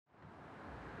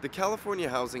The California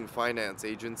Housing Finance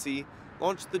Agency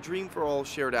launched the Dream for All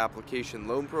Shared Application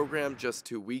Loan Program just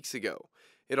 2 weeks ago.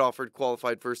 It offered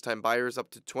qualified first-time buyers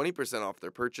up to 20% off their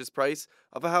purchase price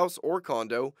of a house or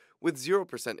condo with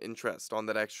 0% interest on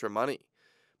that extra money.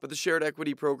 But the Shared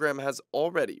Equity Program has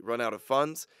already run out of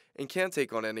funds and can't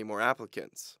take on any more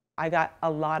applicants. I got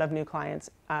a lot of new clients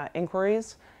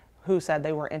inquiries who said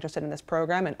they were interested in this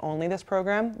program and only this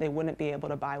program. They wouldn't be able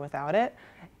to buy without it.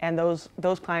 And those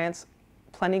clients,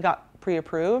 plenty got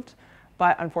pre-approved,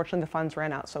 but unfortunately the funds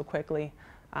ran out so quickly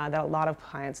that a lot of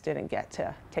clients didn't get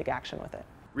to take action with it.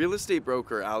 Real estate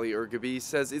broker Ali Ergaby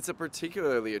says it's a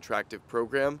particularly attractive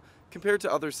program compared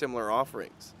to other similar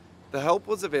offerings. The help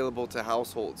was available to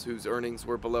households whose earnings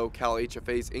were below Cal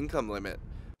HFA's income limit.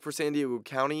 For San Diego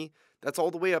County, that's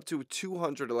all the way up to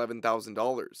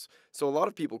 $211,000, so a lot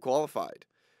of people qualified.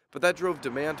 But that drove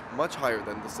demand much higher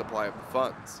than the supply of the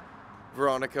funds.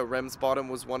 Veronica Remsbottom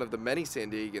was one of the many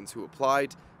San Diegans who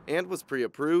applied and was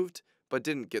pre-approved, but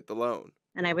didn't get the loan.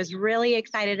 And I was really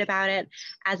excited about it.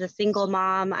 As a single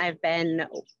mom, I've been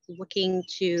looking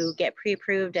to get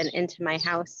pre-approved and into my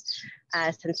house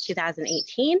since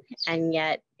 2018, and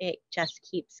yet it just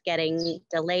keeps getting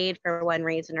delayed for one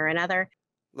reason or another.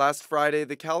 Last Friday,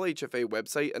 the Cal HFA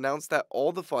website announced that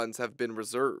all the funds have been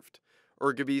reserved.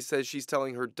 Ergaby says she's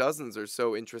telling her dozens or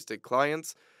so interested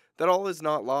clients that all is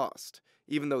not lost,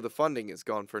 even though the funding is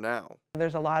gone for now.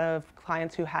 There's a lot of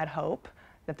clients who had hope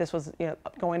that this was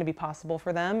going to be possible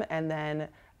for them, and then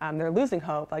they're losing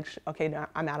hope, like, okay, now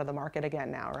I'm out of the market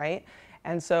again now, right?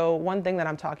 And so one thing that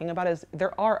I'm talking about is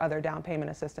there are other down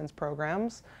payment assistance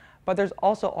programs, but there's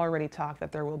also already talk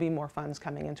that there will be more funds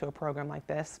coming into a program like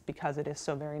this because it is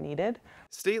so very needed.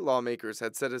 State lawmakers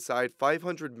had set aside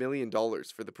 $500 million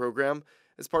for the program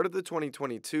as part of the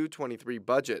 2022-23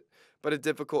 budget, but a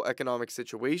difficult economic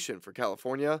situation for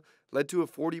California led to a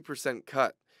 40%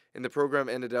 cut, and the program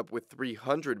ended up with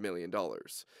 $300 million.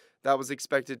 That was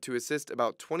expected to assist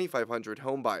about 2,500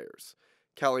 homebuyers.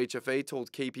 Cal HFA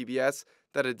told KPBS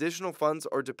that additional funds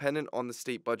are dependent on the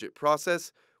state budget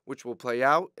process, which will play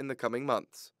out in the coming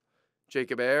months.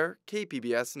 Jacob Aere,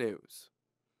 KPBS News.